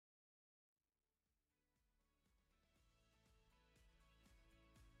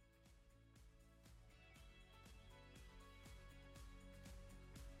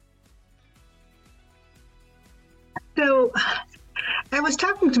was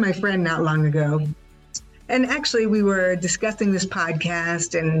talking to my friend not long ago, and actually we were discussing this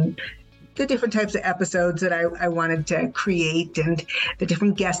podcast and the different types of episodes that I wanted to create and the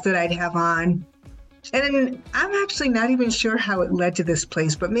different guests that I'd have on. And then I'm actually not even sure how it led to this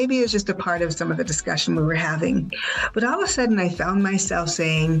place, but maybe it was just a part of some of the discussion we were having. But all of a sudden I found myself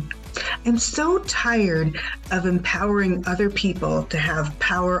saying, I'm so tired of empowering other people to have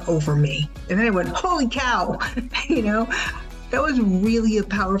power over me. And then I went, holy cow, that was really a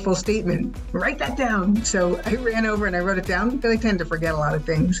powerful statement. Write that down. So I ran over and I wrote it down because I tend to forget a lot of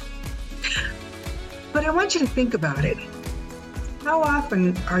things. But I want you to think about it. How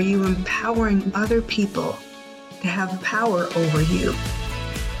often are you empowering other people to have power over you?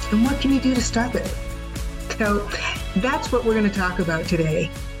 And what can you do to stop it? So that's what we're going to talk about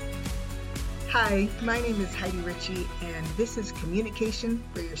today. Hi, my name is Heidi Ritchie, and this is Communication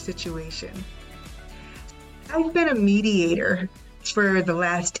for Your Situation. I've been a mediator for the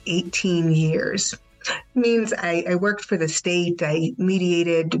last 18 years. It means I worked for the state. I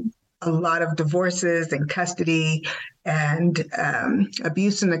mediated a lot of divorces and custody and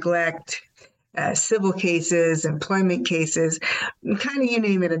abuse and neglect, civil cases, employment cases, kind of you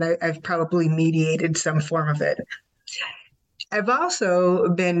name it, and I've probably mediated some form of it. I've also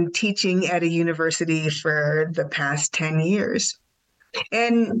been teaching at a university for the past 10 years,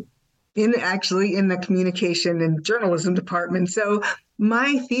 and in the communication and journalism department. So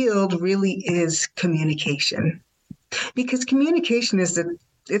my field really is communication, because communication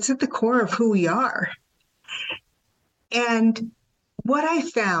it's at the core of who we are. And what I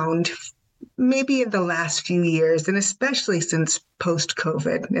found maybe in the last few years, and especially since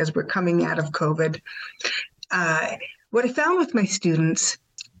post-COVID, as we're coming out of COVID, what I found with my students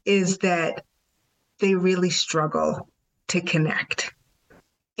is that they really struggle to connect.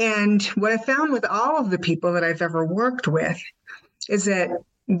 And what I found with all of the people that I've ever worked with is that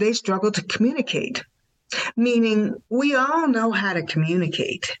they struggle to communicate. Meaning, we all know how to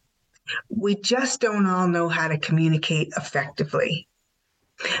communicate. We just don't all know how to communicate effectively.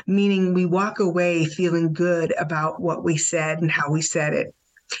 Meaning, we walk away feeling good about what we said and how we said it.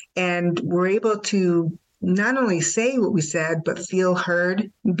 And we're able to not only say what we said, but feel heard,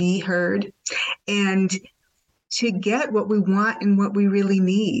 be heard, and to get what we want and what we really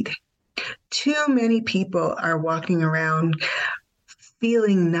need. Too many people are walking around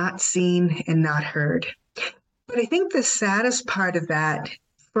feeling not seen and not heard. But I think the saddest part of that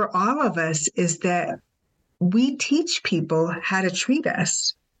for all of us is that we teach people how to treat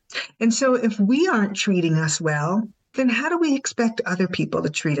us. And so if we aren't treating us well, then how do we expect other people to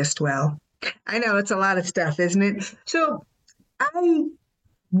treat us well? I know it's a lot of stuff, isn't it? So I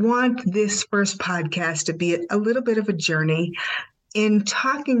want this first podcast to be a little bit of a journey in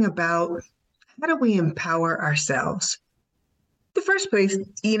talking about how do we empower ourselves. The first place,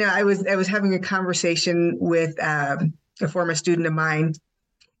 I was having a conversation with a former student of mine,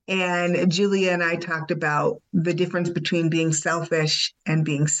 and Julia and I talked about the difference between being selfish and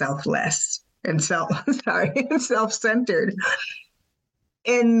being selfless and self-centered.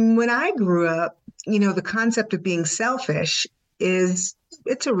 And when I grew up, the concept of being selfish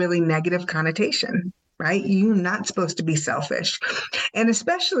it's a really negative connotation, right? You're not supposed to be selfish. And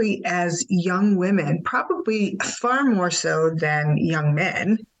especially as young women, probably far more so than young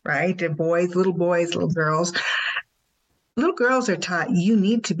men, right? Little boys, little girls. Little girls are taught you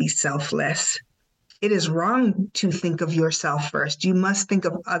need to be selfless. It is wrong to think of yourself first. You must think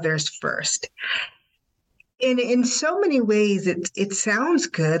of others first. And in so many ways, it sounds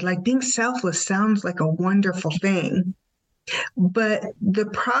good. Like being selfless sounds like a wonderful thing. But the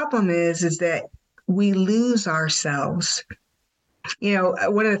problem is that we lose ourselves.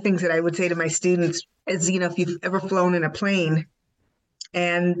 One of the things that I would say to my students is, if you've ever flown in a plane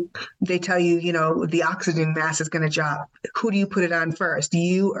and they tell you, the oxygen mask is going to drop, who do you put it on first?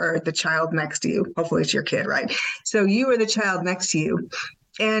 You or the child next to you? Hopefully it's your kid, right? So you or the child next to you.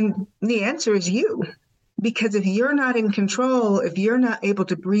 And the answer is you. Because if you're not in control, if you're not able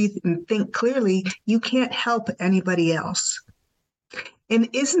to breathe and think clearly, you can't help anybody else. And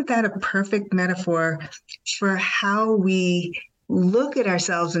isn't that a perfect metaphor for how we look at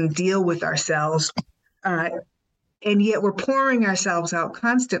ourselves and deal with ourselves? And yet we're pouring ourselves out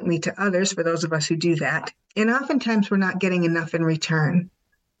constantly to others, for those of us who do that. And oftentimes we're not getting enough in return.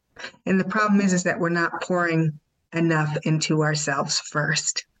 And the problem is that we're not pouring enough into ourselves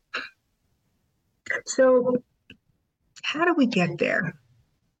first. So how do we get there?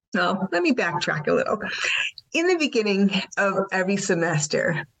 Well, let me backtrack a little. In the beginning of every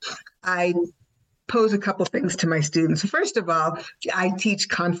semester, I pose a couple things to my students. First of all, I teach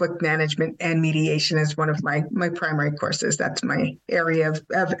conflict management and mediation as one of my primary courses. That's my area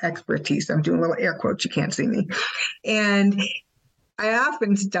of expertise. I'm doing little air quotes. You can't see me. And I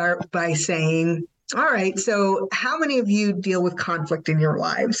often start by saying, all right, so how many of you deal with conflict in your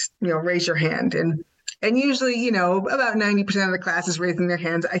lives? Raise your hand. And usually, about 90% of the class is raising their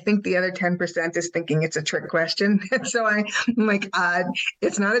hands. I think the other 10% is thinking it's a trick question. And so I'm like,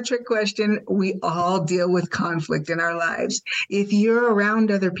 it's not a trick question. We all deal with conflict in our lives. If you're around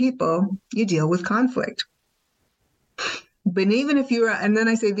other people, you deal with conflict. But even if you are, and then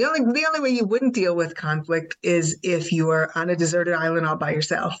I say the only way you wouldn't deal with conflict is if you are on a deserted island all by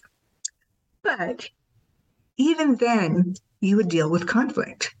yourself. But even then, you would deal with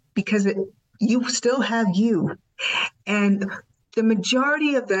conflict because you still have you. And the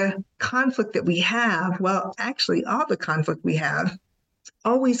majority of the conflict that we have, well, actually, all the conflict we have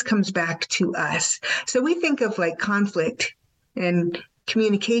always comes back to us. So we think of like conflict and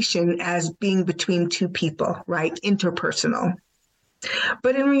communication as being between two people, right? Interpersonal.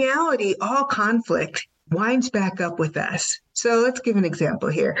 But in reality, all conflict winds back up with us. So let's give an example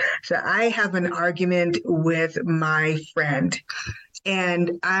here. So I have an argument with my friend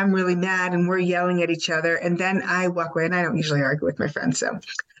and I'm really mad and we're yelling at each other. And then I walk away, and I don't usually argue with my friends. So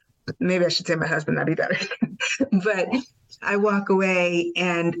maybe I should say my husband, that'd be better. But I walk away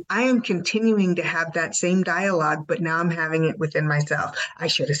and I am continuing to have that same dialogue, but now I'm having it within myself. I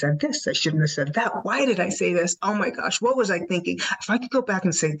should have said this. I shouldn't have said that. Why did I say this? Oh my gosh, what was I thinking? If I could go back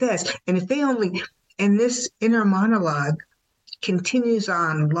and say this, and if they only, and this inner monologue continues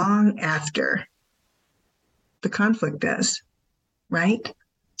on long after the conflict does, right?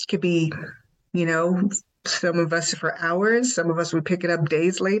 It could be, some of us for hours, some of us would pick it up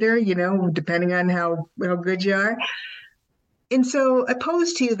days later, depending on how good you are. And so I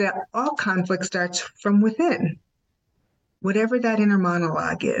pose to you that all conflict starts from within, whatever that inner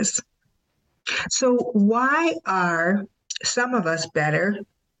monologue is. So why are some of us better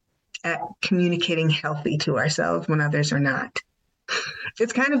at communicating healthy to ourselves when others are not?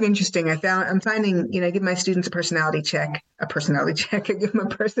 It's kind of interesting. I'm finding, I give my students a personality check. I give them a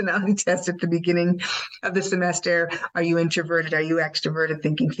personality test at the beginning of the semester. Are you introverted? Are you extroverted?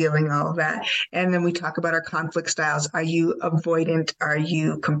 Thinking, feeling, all of that. And then we talk about our conflict styles. Are you avoidant? Are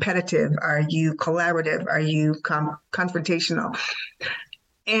you competitive? Are you collaborative? Are you confrontational?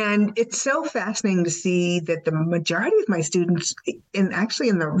 And it's so fascinating to see that the majority of my students, in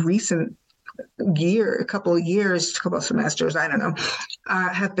the recent a couple of semesters, I don't know,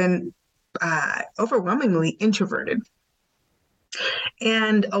 have been overwhelmingly introverted.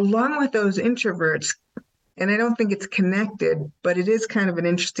 And along with those introverts, and I don't think it's connected, but it is kind of an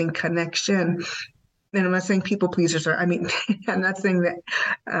interesting connection. And I'm not saying people pleasers are, I'm not saying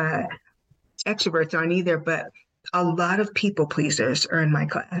that extroverts aren't either, but a lot of people pleasers are in my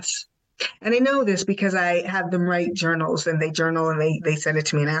class. And I know this because I have them write journals, and they journal and they send it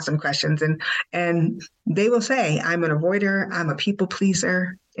to me and ask them questions. And they will say, I'm an avoider, I'm a people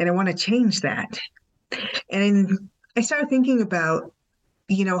pleaser, and I want to change that. And I started thinking about,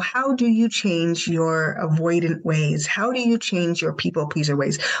 how do you change your avoidant ways? How do you change your people pleaser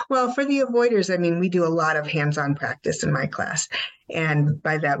ways? Well, for the avoiders, we do a lot of hands-on practice in my class. And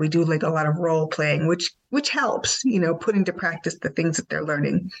by that, we do like a lot of role playing, which helps, put into practice the things that they're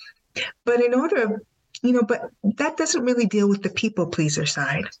learning. But but that doesn't really deal with the people pleaser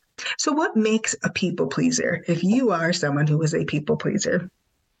side. So what makes a people pleaser if you are someone who is a people pleaser?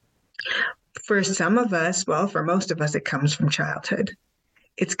 For some of us, for most of us, it comes from childhood.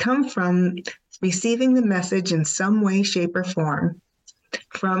 It's come from receiving the message in some way, shape, or form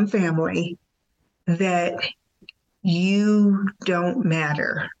from family that you don't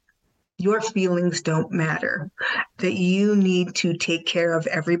matter. Your feelings don't matter, that you need to take care of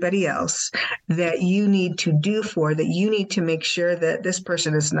everybody else, that you need to do for, that you need to make sure that this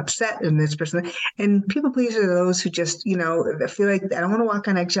person isn't upset and this person. And people pleasers are those who just, feel like I don't want to walk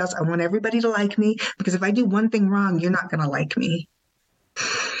on eggshells. I want everybody to like me, because if I do one thing wrong, you're not going to like me.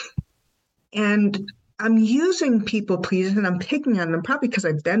 And I'm using people pleasers, and I'm picking on them probably because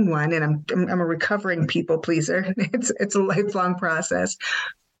I've been one, and I'm a recovering people pleaser. It's a lifelong process.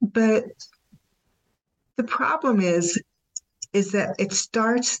 But the problem is that it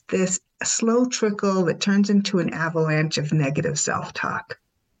starts this slow trickle that turns into an avalanche of negative self-talk.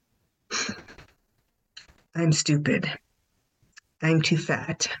 I'm stupid. I'm too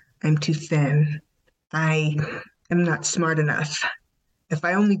fat. I'm too thin. I am not smart enough. If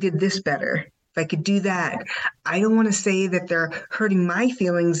I only did this better, if I could do that. I don't want to say that they're hurting my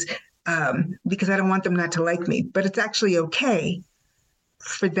feelings because I don't want them not to like me, but it's actually okay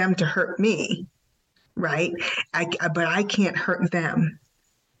for them to hurt me, right? But I can't hurt them.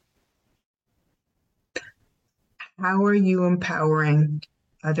 How are you empowering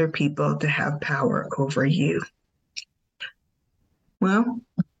other people to have power over you? Well,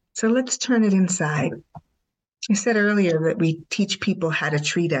 so let's turn it inside. I said earlier that we teach people how to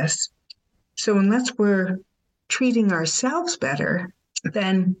treat us. So unless we're treating ourselves better,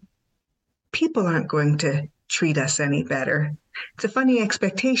 then people aren't going to treat us any better. It's a funny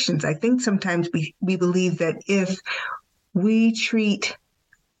expectations. I think sometimes we believe that if we treat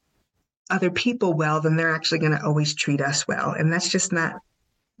other people well, then they're actually going to always treat us well. And that's just not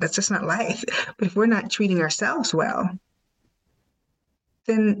life. But if we're not treating ourselves well,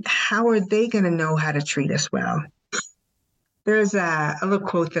 then how are they going to know how to treat us well? There's a little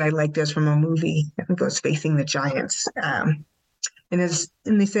quote that I like. There's from a movie. I think it was Facing the Giants. And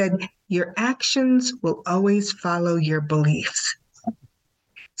they said, your actions will always follow your beliefs.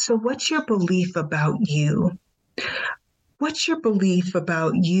 So what's your belief about you? What's your belief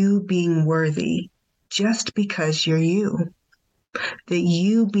about you being worthy just because you're you? That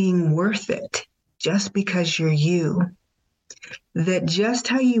you being worth it just because you're you? That just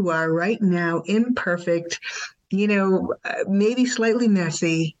how you are right now, imperfect, maybe slightly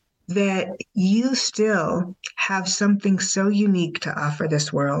messy, that you still have something so unique to offer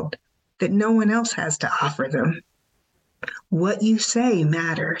this world that no one else has to offer them. What you say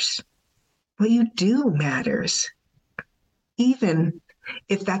matters. What you do matters, even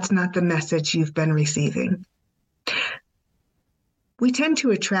if that's not the message you've been receiving. We tend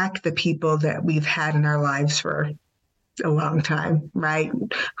to attract the people that we've had in our lives for a long time, right?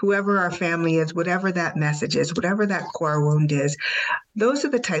 Whoever our family is, whatever that message is, whatever that core wound is, those are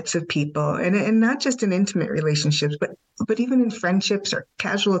the types of people, and not just in intimate relationships, but even in friendships or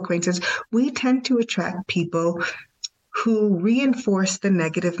casual acquaintances, we tend to attract people who reinforce the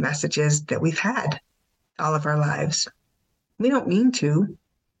negative messages that we've had all of our lives. We don't mean to,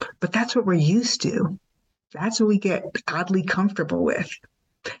 but that's what we're used to. That's what we get oddly comfortable with.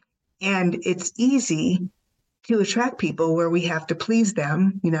 And it's easy to attract people where we have to please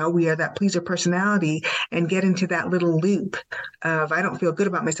them. We are that pleaser personality and get into that little loop of, I don't feel good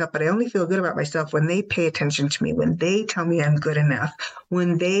about myself, but I only feel good about myself when they pay attention to me, when they tell me I'm good enough,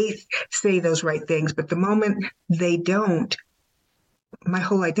 when they say those right things. But the moment they don't, my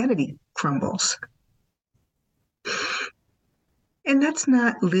whole identity crumbles. And that's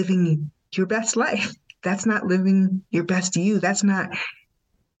not living your best life. That's not living your best you.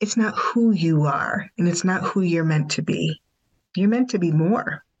 It's not who you are, and it's not who you're meant to be. You're meant to be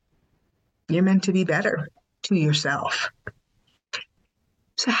more. You're meant to be better to yourself.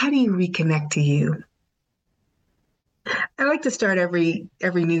 So how do you reconnect to you? I like to start every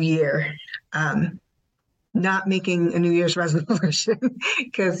new year, not making a New Year's resolution,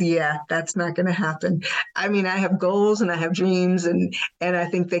 because that's not going to happen. I mean, I have goals and I have dreams, and I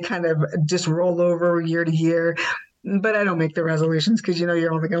think they kind of just roll over year to year. But I don't make the resolutions because,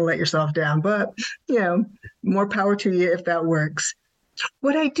 you're only going to let yourself down. But, more power to you if that works.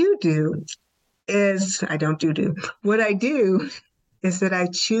 What I do is, what I do is that I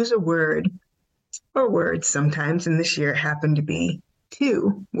choose a word or words sometimes, and this year it happened to be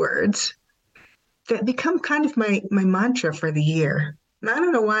 2 words that become kind of my mantra for the year. And I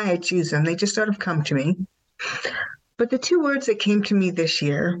don't know why I choose them. They just sort of come to me. But the 2 words that came to me this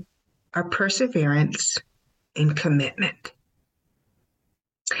year are perseverance and commitment.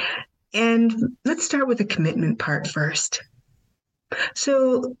 And let's start with the commitment part first.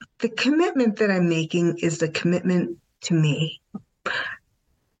 So the commitment that I'm making is the commitment to me,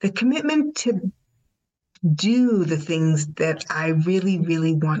 the commitment to do the things that I really,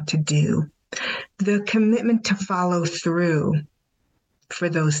 really want to do, the commitment to follow through for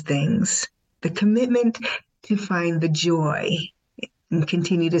those things, the commitment to find the joy and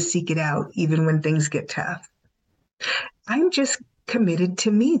continue to seek it out even when things get tough. I'm just committed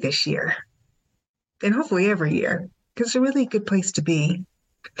to me this year, and hopefully every year, because it's a really good place to be.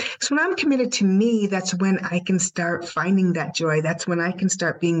 So when I'm committed to me, that's when I can start finding that joy. That's when I can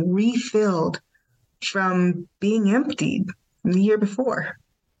start being refilled from being emptied the year before.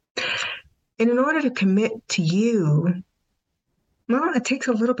 And in order to commit to you, well, it takes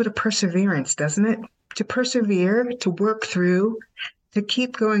a little bit of perseverance, doesn't it? To persevere, to work through, to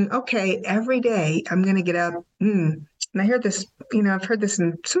keep going, okay, every day I'm going to get up. And I heard this, I've heard this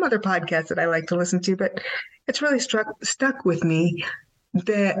in some other podcasts that I like to listen to, but it's really stuck with me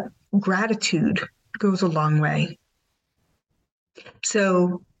that gratitude goes a long way.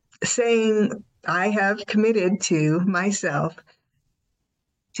 So saying I have committed to myself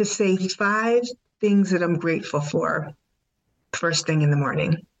to say 5 things that I'm grateful for first thing in the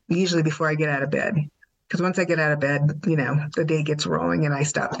morning, usually before I get out of bed. Because once I get out of bed, the day gets rolling and I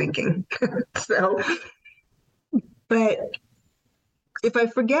stop thinking. So, but if I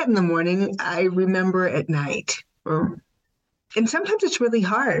forget in the morning, I remember at night. And sometimes it's really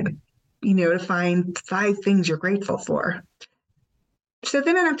hard, to find 5 things you're grateful for. So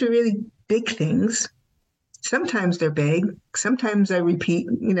then I have to really big things. Sometimes they're big. Sometimes I repeat,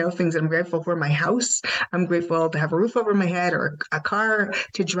 things that I'm grateful for. My house. I'm grateful to have a roof over my head or a car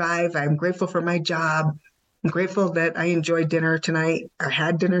to drive. I'm grateful for my job. I'm grateful that I enjoyed dinner tonight or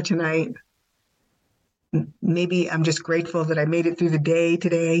had dinner tonight. Maybe I'm just grateful that I made it through the day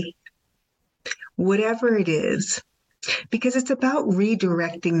today. Whatever it is, because it's about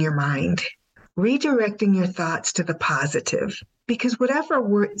redirecting your mind, redirecting your thoughts to the positive. Because whatever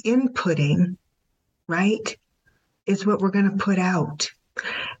we're inputting, right, is what we're going to put out.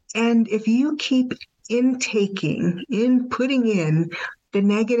 And if you keep putting in the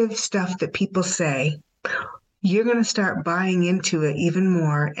negative stuff that people say, you're going to start buying into it even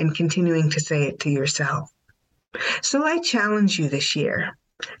more and continuing to say it to yourself. So I challenge you this year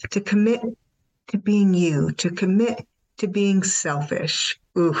to commit to being you, to commit to being selfish.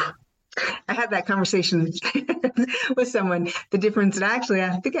 Ooh. I had that conversation with someone, the difference, and actually, I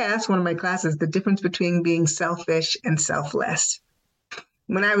think I asked one of my classes, the difference between being selfish and selfless.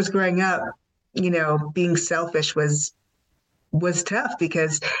 When I was growing up, being selfish was tough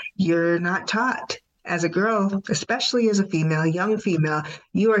because you're not taught. As a girl, especially as a female, young female,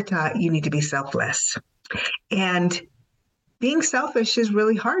 you are taught you need to be selfless. And being selfish is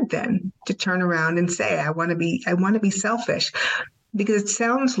really hard then to turn around and say, I want to be selfish, because it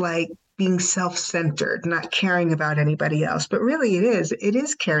sounds like being self-centered, not caring about anybody else. But really it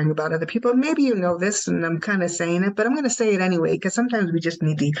is caring about other people. Maybe you know this and I'm kind of saying it, but I'm going to say it anyway, because sometimes we just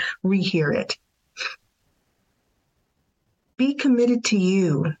need to rehear it. Be committed to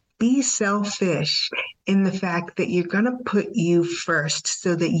you. Be selfish in the fact that you're going to put you first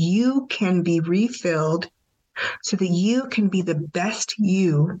so that you can be refilled, so that you can be the best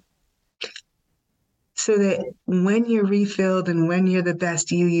you, so that when you're refilled and when you're the best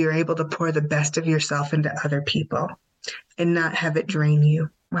you, you're able to pour the best of yourself into other people and not have it drain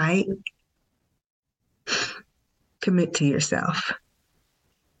you, right? Commit to yourself.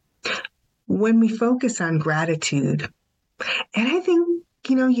 When we focus on gratitude, and I think,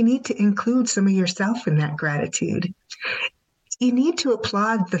 you need to include some of yourself in that gratitude. You need to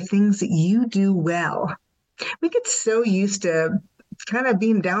applaud the things that you do well. We get so used to kind of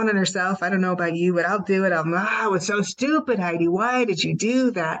being down on herself. I don't know about you, but I'll do it. I was so stupid, Heidi. Why did you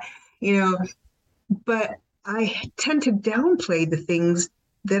do that? But I tend to downplay the things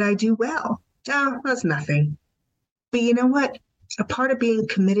that I do well. Oh, that's nothing. But you know what? A part of being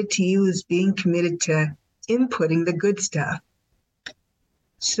committed to you is being committed to inputting the good stuff.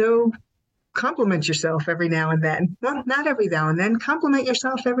 So compliment yourself every now and then. Well, not every now and then. Compliment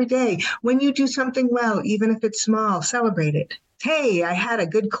yourself every day. When you do something well, even if it's small, celebrate it. Hey, I had a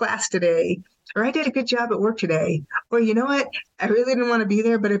good class today, or I did a good job at work today, or you know what? I really didn't want to be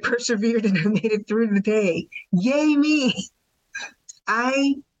there, but I persevered and I made it through the day. Yay me.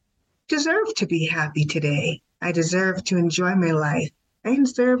 I deserve to be happy today. I deserve to enjoy my life. I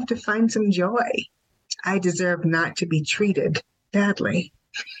deserve to find some joy. I deserve not to be treated badly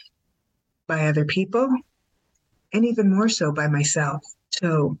by other people, and even more so by myself.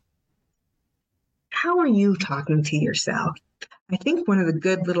 So how are you talking to yourself? I think one of the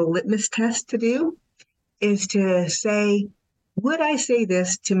good little litmus tests to do is to say, would I say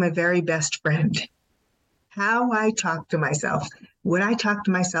this to my very best friend? How I talk to myself. Would I talk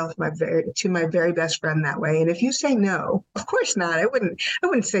to myself to my very best friend that way? And if you say no, of course not. I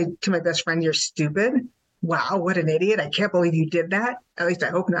wouldn't say to my best friend, you're stupid. Wow, what an idiot. I can't believe you did that. At least I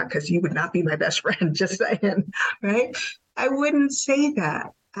hope not, because you would not be my best friend, just saying, right? I wouldn't say that.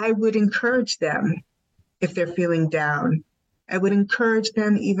 I would encourage them if they're feeling down. I would encourage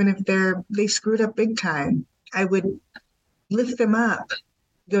them even if they screwed up big time. I would lift them up.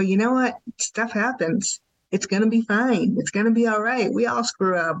 Go, you know what? Stuff happens. It's going to be fine. It's going to be all right. We all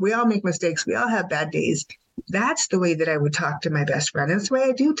screw up. We all make mistakes. We all have bad days. That's the way that I would talk to my best friend. That's the way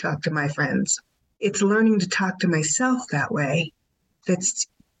I do talk to my friends. It's learning to talk to myself that way that's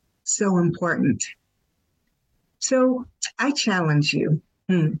so important. So I challenge you.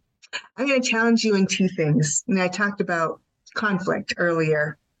 I'm going to challenge you in 2 things. And I talked about conflict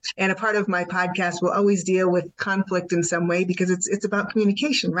earlier. And a part of my podcast will always deal with conflict in some way because it's about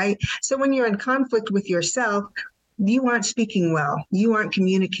communication, right? So when you're in conflict with yourself, you aren't speaking well. You aren't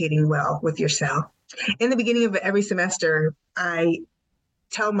communicating well with yourself. In the beginning of every semester, I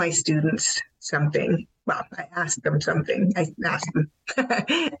tell my students something, well, I ask them something. I ask them.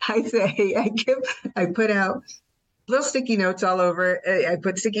 I put out little sticky notes all over. I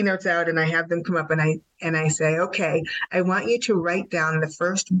put sticky notes out and I have them come up and I say, okay, I want you to write down the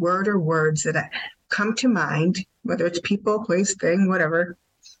first word or words that come to mind, whether it's people, place, thing, whatever,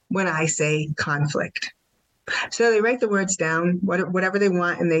 when I say conflict. So they write the words down, whatever they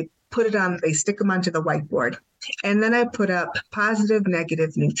want, and they stick them onto the whiteboard. And then I put up positive,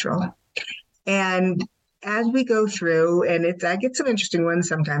 negative, neutral. And as we go through, and I get some interesting ones.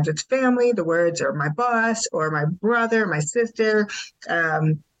 Sometimes it's family, the words are my boss or my brother, my sister,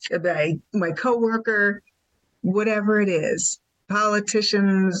 my coworker, whatever it is,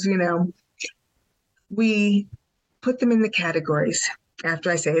 politicians, we put them in the categories.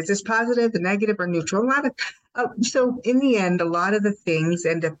 After I say, is this positive, the negative, or neutral? So in the end, a lot of the things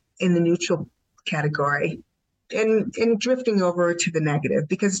end up in the neutral category and drifting over to the negative,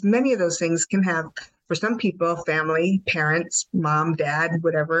 because many of those things can have, for some people, family, parents, mom, dad,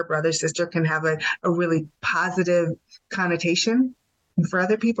 whatever, brother, sister, can have a really positive connotation. And for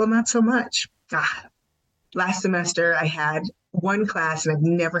other people, not so much. Last semester, I had one class,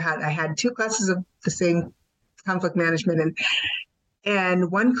 and I had two classes of the same conflict management. And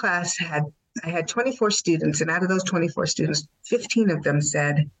one class I had 24 students, and out of those 24 students, 15 of them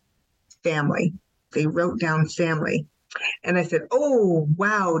said family. They wrote down family. And I said, oh,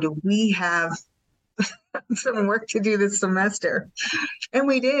 wow, do we have some work to do this semester? And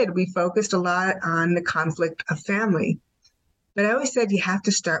we did. We focused a lot on the conflict of family. But I always said you have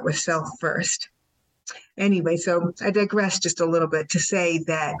to start with self first. Anyway, so I digress just a little bit to say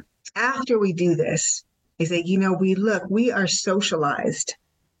that after we do this, I say, we are socialized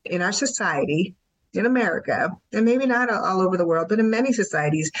in our society, in America, and maybe not all over the world, but in many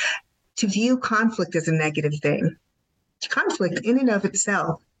societies, to view conflict as a negative thing. Conflict in and of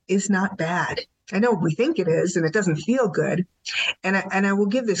itself is not bad. I know we think it is, and it doesn't feel good. And I will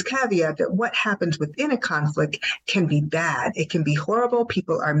give this caveat that what happens within a conflict can be bad. It can be horrible.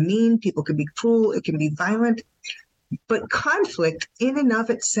 People are mean. People can be cruel. It can be violent. But conflict in and of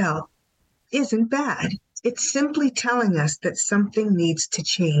itself isn't bad. It's simply telling us that something needs to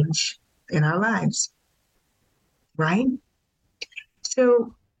change in our lives, right?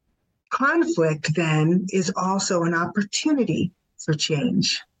 So conflict then is also an opportunity for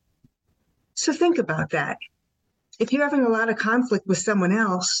change. So think about that. If you're having a lot of conflict with someone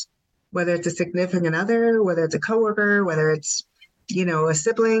else, whether it's a significant other, whether it's a coworker, whether it's, a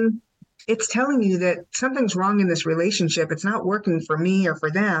sibling, it's telling you that something's wrong in this relationship. It's not working for me or for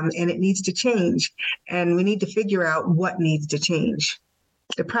them, and it needs to change. And we need to figure out what needs to change.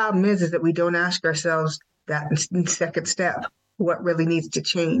 The problem is that we don't ask ourselves that second step, what really needs to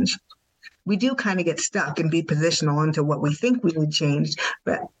change. We do kind of get stuck and be positional into what we think we would change,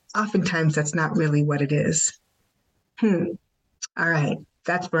 but oftentimes that's not really what it is. All right,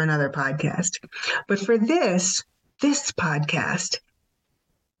 that's for another podcast. But for this podcast,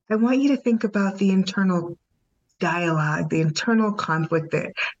 I want you to think about the internal dialogue, the internal conflict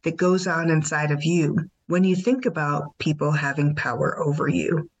that goes on inside of you when you think about people having power over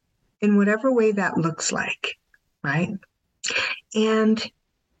you, in whatever way that looks like, right? And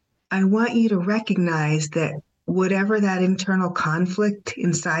I want you to recognize that whatever that internal conflict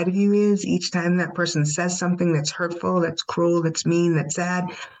inside of you is, each time that person says something that's hurtful, that's cruel, that's mean, that's sad,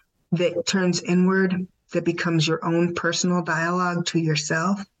 that turns inward, that becomes your own personal dialogue to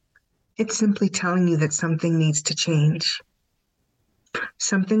yourself, it's simply telling you that something needs to change.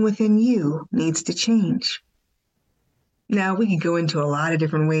 Something within you needs to change. Now, we could go into a lot of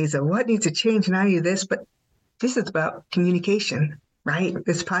different ways of what needs to change and how you do this, but this is about communication, right?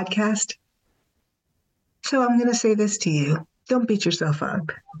 This podcast. So I'm going to say this to you. Don't beat yourself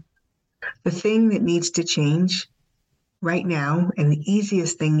up. The thing that needs to change right now, and the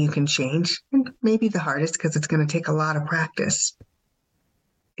easiest thing you can change, and maybe the hardest because it's going to take a lot of practice,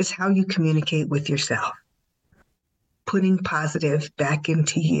 is how you communicate with yourself. Putting positive back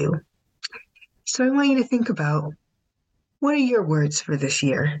into you. So I want you to think about, what are your words for this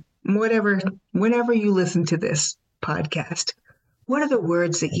year? Whenever you listen to this podcast, what are the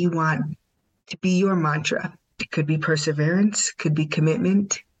words that you want to be your mantra? It could be perseverance, could be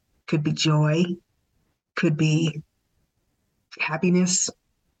commitment, could be joy, could be happiness.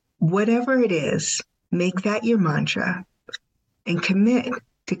 Whatever it is, make that your mantra and commit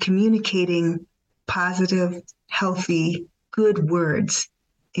to communicating positive, healthy, good words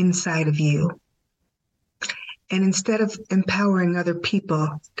inside of you. And instead of empowering other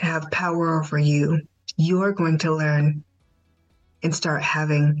people to have power over you, you're going to learn and start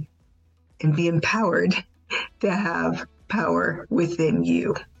having and be empowered to have power within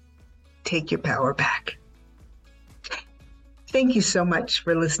you. Take your power back. Thank you so much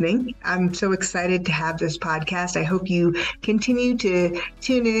for listening. I'm so excited to have this podcast. I hope you continue to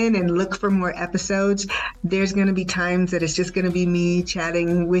tune in and look for more episodes. There's going to be times that it's just going to be me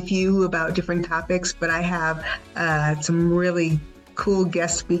chatting with you about different topics, but I have some really cool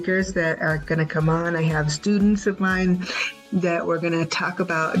guest speakers that are going to come on. I have students of mine that we're going to talk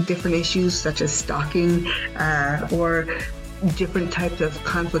about different issues such as stalking or different types of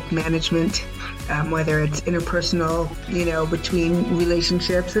conflict management, whether it's interpersonal, between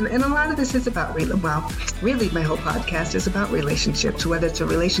relationships. And a lot of this is about, really my whole podcast is about relationships, whether it's a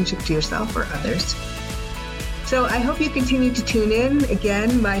relationship to yourself or others. So I hope you continue to tune in.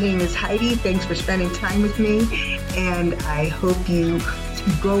 Again, my name is Heidi. Thanks for spending time with me. And I hope you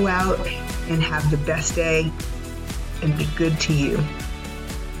go out and have the best day and be good to you.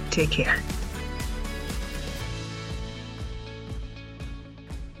 Take care.